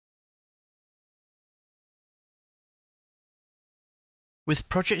With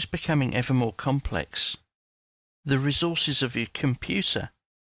projects becoming ever more complex, the resources of your computer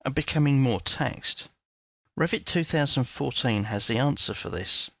are becoming more taxed. Revit 2014 has the answer for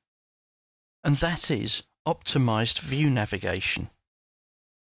this, and that is optimized view navigation.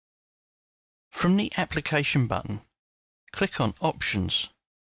 From the Application button, click on Options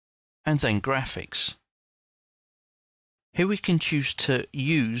and then Graphics. Here we can choose to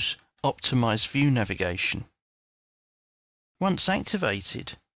use Optimized View Navigation. Once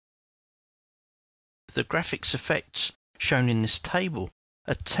activated, the graphics effects shown in this table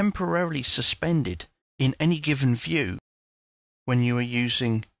are temporarily suspended in any given view when you are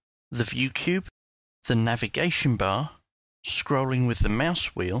using the view cube, the navigation bar, scrolling with the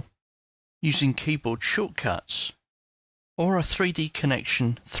mouse wheel, using keyboard shortcuts, or a 3D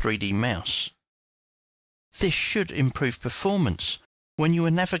Connection 3D mouse. This should improve performance when you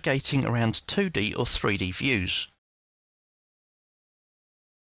are navigating around 2D or 3D views.